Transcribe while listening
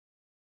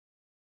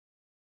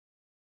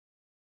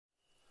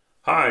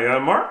Hi,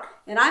 I'm Mark.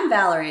 And I'm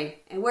Valerie,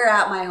 and we're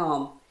at my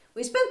home.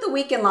 We spent the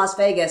week in Las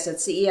Vegas at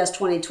CES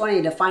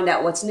 2020 to find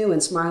out what's new in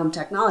smart home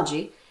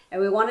technology, and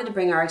we wanted to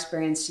bring our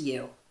experience to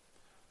you.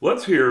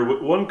 Let's hear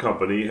what one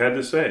company had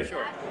to say.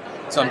 Sure.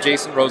 So I'm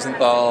Jason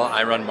Rosenthal.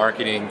 I run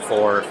marketing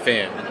for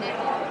Phyn.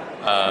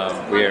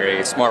 We are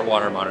a smart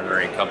water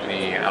monitoring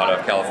company out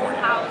of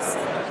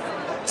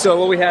California. So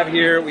what we have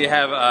here, we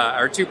have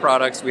our two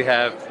products. We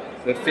have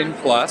the Phyn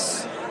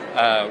Plus,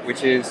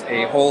 which is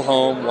a whole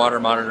home water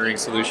monitoring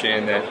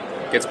solution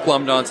that gets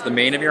plumbed onto the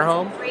main of your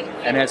home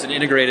and has an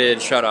integrated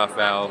shutoff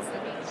valve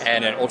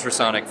and an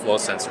ultrasonic flow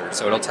sensor.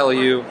 So it'll tell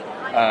you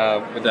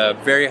with a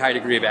very high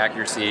degree of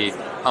accuracy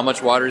how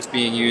much water is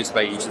being used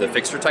by each of the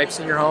fixture types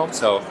in your home.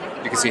 So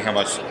you can see how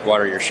much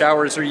water your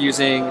showers are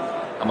using,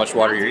 how much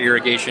water your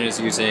irrigation is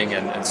using,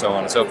 and so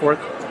on and so forth.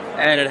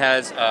 And it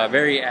has a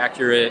very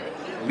accurate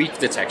leak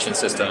detection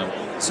system,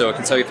 so it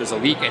can tell you if there's a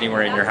leak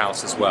anywhere in your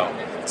house as well.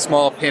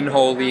 Small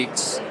pinhole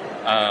leaks,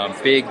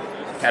 big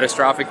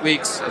catastrophic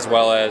leaks, as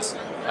well as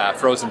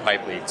frozen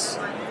pipe leaks.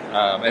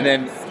 And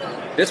then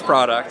this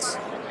product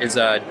is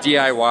a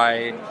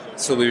DIY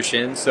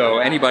solution, so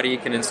anybody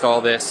can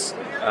install this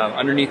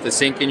underneath the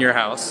sink in your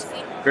house.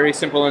 Very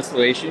simple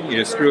installation. You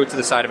just screw it to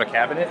the side of a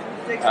cabinet,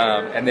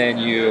 and then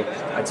you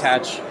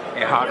attach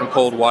a hot and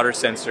cold water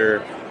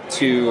sensor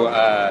to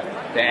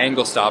the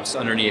angle stops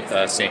underneath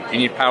the sink. You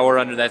need power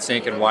under that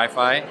sink and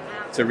Wi-Fi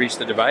to reach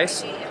the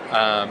device.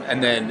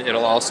 And then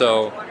it'll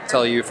also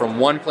tell you from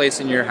one place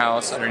in your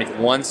house, underneath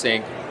one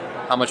sink,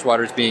 how much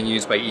water is being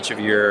used by each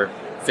of your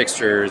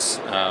fixtures,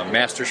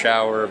 master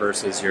shower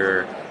versus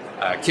your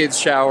kids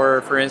shower,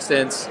 for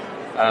instance.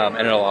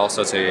 And it'll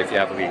also tell you if you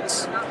have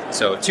leaks.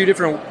 So two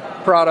different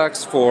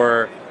products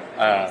for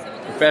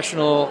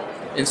professional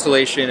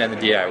installation and the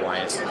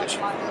DIY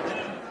installation.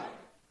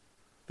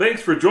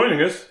 Thanks for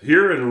joining us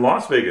here in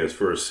Las Vegas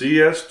for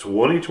CES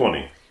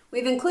 2020.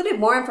 We've included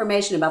more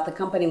information about the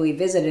company we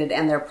visited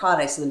and their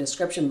products in the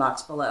description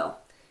box below.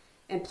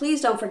 And please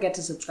don't forget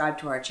to subscribe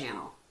to our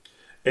channel.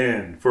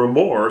 And for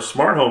more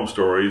smart home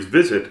stories,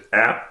 visit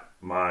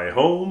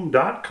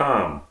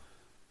appmyhome.com.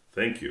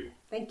 Thank you.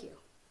 Thank you.